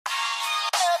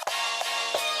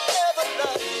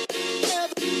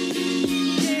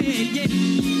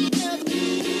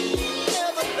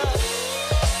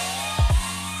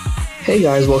Hey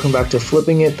guys, welcome back to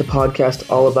Flipping It, the podcast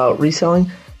all about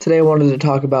reselling. Today I wanted to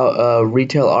talk about a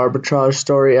retail arbitrage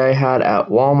story I had at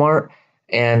Walmart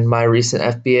and my recent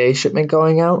FBA shipment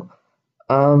going out.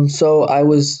 So I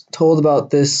was told about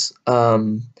this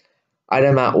item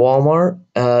at Walmart.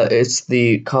 It's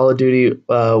the Call of Duty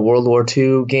World War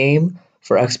II game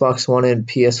for Xbox One and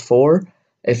PS4.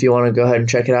 If you want to go ahead and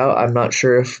check it out, I'm not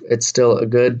sure if it's still a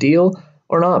good deal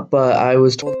or not, but I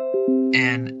was told.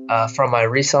 And from my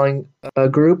reselling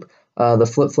group, the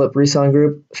Flip Flip reselling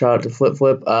group, shout out to Flip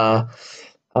Flip.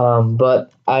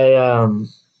 But I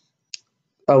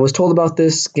was told about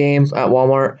this game at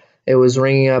Walmart. It was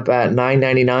ringing up at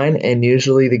 $9.99, and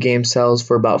usually the game sells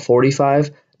for about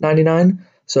 $45.99.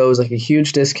 So it was like a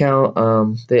huge discount.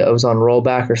 It was on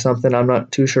rollback or something. I'm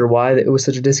not too sure why it was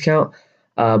such a discount.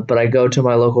 But I go to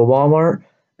my local Walmart,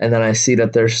 and then I see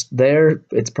that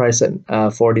it's priced at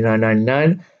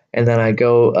 $49.99. And then I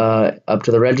go up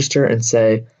to the register and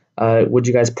say, would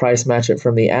you guys price match it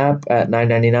from the app at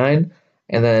 $9.99?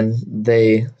 And then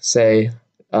they say,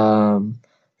 like, oh,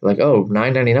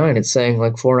 $9.99. It's saying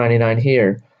like $4.99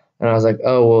 here. And I was like,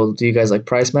 oh, well, do you guys like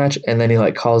price match? And then he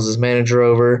like calls his manager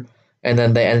over. And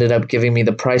then they ended up giving me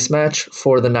the price match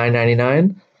for the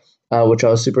 $9.99, which I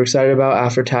was super excited about.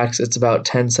 After tax, it's about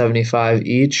 $10.75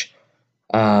 each.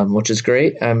 Which is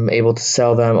great. I'm able to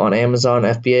sell them on Amazon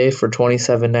FBA for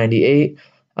 $27.98.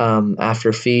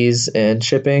 After fees and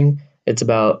shipping, it's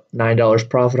about $9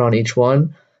 profit on each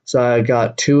one. So I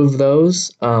got two of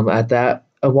those at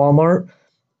Walmart.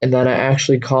 And then I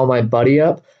actually call my buddy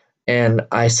up and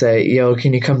I say, yo,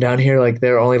 can you come down here? Like,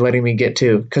 they're only letting me get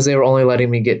two, because they were only letting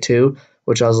me get two,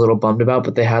 which I was a little bummed about,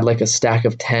 but they had like a stack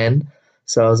of 10.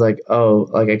 So I was like, oh,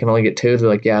 like I can only get two. They're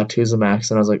like, yeah, two's the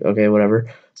max. And I was like, okay,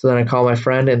 whatever. So then I call my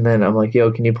friend and then I'm like,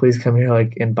 yo, can you please come here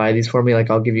like and buy these for me? Like,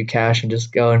 I'll give you cash and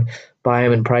just go and buy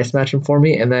them and price match them for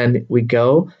me. And then we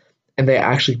go and they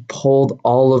actually pulled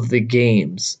all of the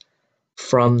games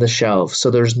from the shelf. So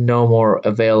there's no more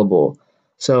available.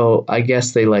 So I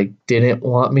guess they like didn't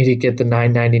want me to get the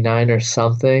 $9.99 or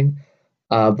something.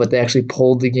 But they actually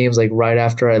pulled the games like right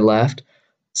after I left.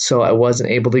 So I wasn't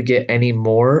able to get any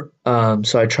more.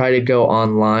 So I tried to go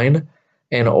online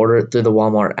and order it through the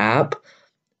Walmart app,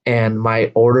 and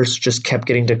my orders just kept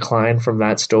getting declined from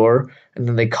that store. And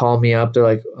then they call me up. They're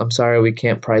like, I'm sorry, we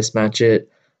can't price match it.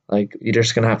 Like, you're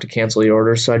just going to have to cancel the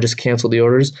orders. So I just canceled the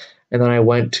orders. And then I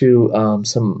went to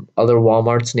some other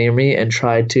Walmarts near me and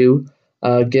tried to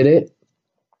get it.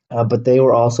 But they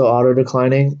were also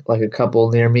auto-declining, like a couple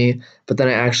near me. But then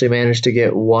I actually managed to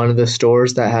get one of the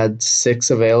stores that had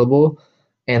 6 available,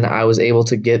 and I was able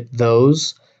to get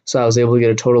those. So I was able to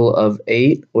get a total of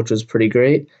 8, which was pretty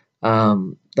great.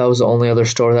 That was the only other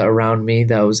store that around me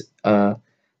that was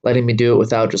letting me do it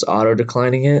without just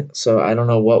auto-declining it. So I don't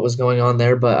know what was going on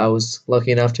there, but I was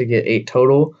lucky enough to get 8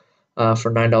 total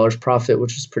for $9 profit,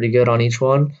 which is pretty good on each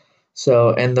one.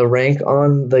 So, and the rank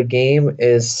on the game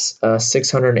is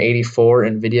 684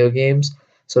 in video games,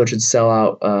 so it should sell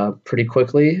out pretty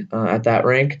quickly at that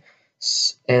rank,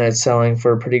 and it's selling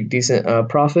for a pretty decent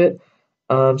profit.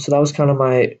 So that was kind of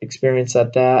my experience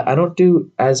at that. I don't do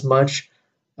as much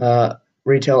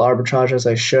retail arbitrage as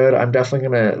I should. I'm definitely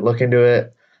going to look into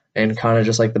it and kind of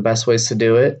just like the best ways to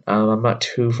do it. I'm not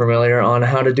too familiar on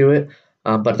how to do it,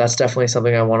 but that's definitely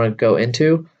something I want to go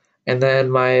into. And then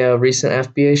my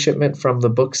recent FBA shipment from the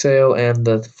book sale and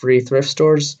the free thrift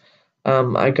stores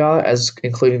I got, as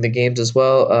including the games as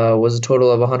well, was a total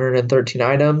of 113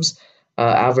 items.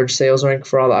 Average sales rank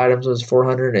for all the items was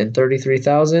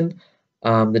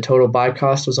 $433,000. The total buy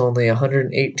cost was only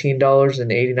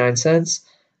 $118.89,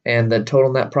 and the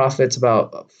total net profit's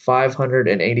about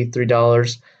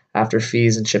 $583 after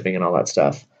fees and shipping and all that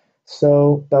stuff.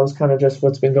 So that was kind of just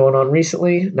what's been going on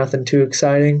recently. Nothing too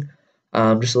exciting.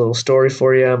 Just a little story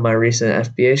for you, my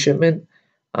recent FBA shipment,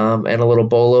 and a little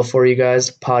bolo for you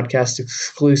guys, podcast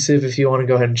exclusive if you want to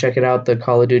go ahead and check it out, the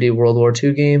Call of Duty World War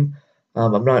II game.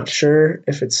 I'm not sure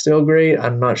if it's still great.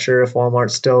 I'm not sure if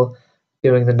Walmart's still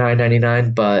doing the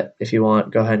 $9.99, but if you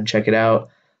want, go ahead and check it out.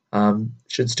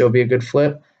 Should still be a good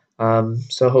flip.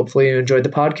 So hopefully you enjoyed the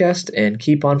podcast and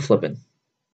keep on flipping.